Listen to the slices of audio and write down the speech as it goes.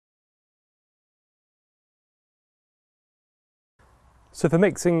So for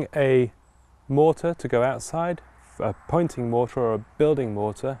mixing a mortar to go outside, a pointing mortar or a building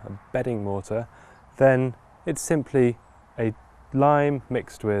mortar, a bedding mortar, then it's simply a lime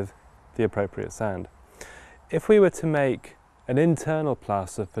mixed with the appropriate sand. If we were to make an internal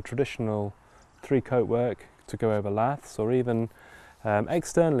plaster for traditional three-coat work to go over laths, or even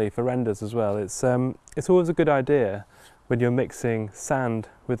externally for renders as well, it's always a good idea when you're mixing sand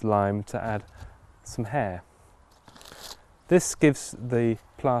with lime to add some hair. This gives the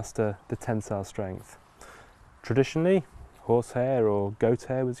plaster the tensile strength. Traditionally, horsehair or goat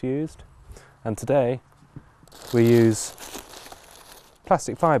hair was used, and today we use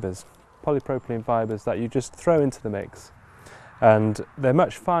plastic fibres, polypropylene fibres that you just throw into the mix, and they're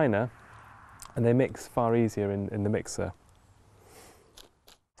much finer and they mix far easier in the mixer.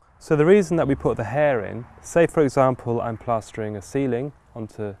 So the reason that we put the hair in, say for example I'm plastering a ceiling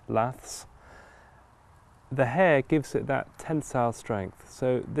onto laths, the hair gives it that tensile strength,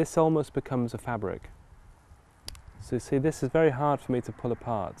 so this almost becomes a fabric. So you see, this is very hard for me to pull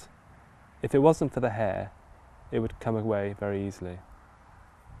apart. If it wasn't for the hair, it would come away very easily.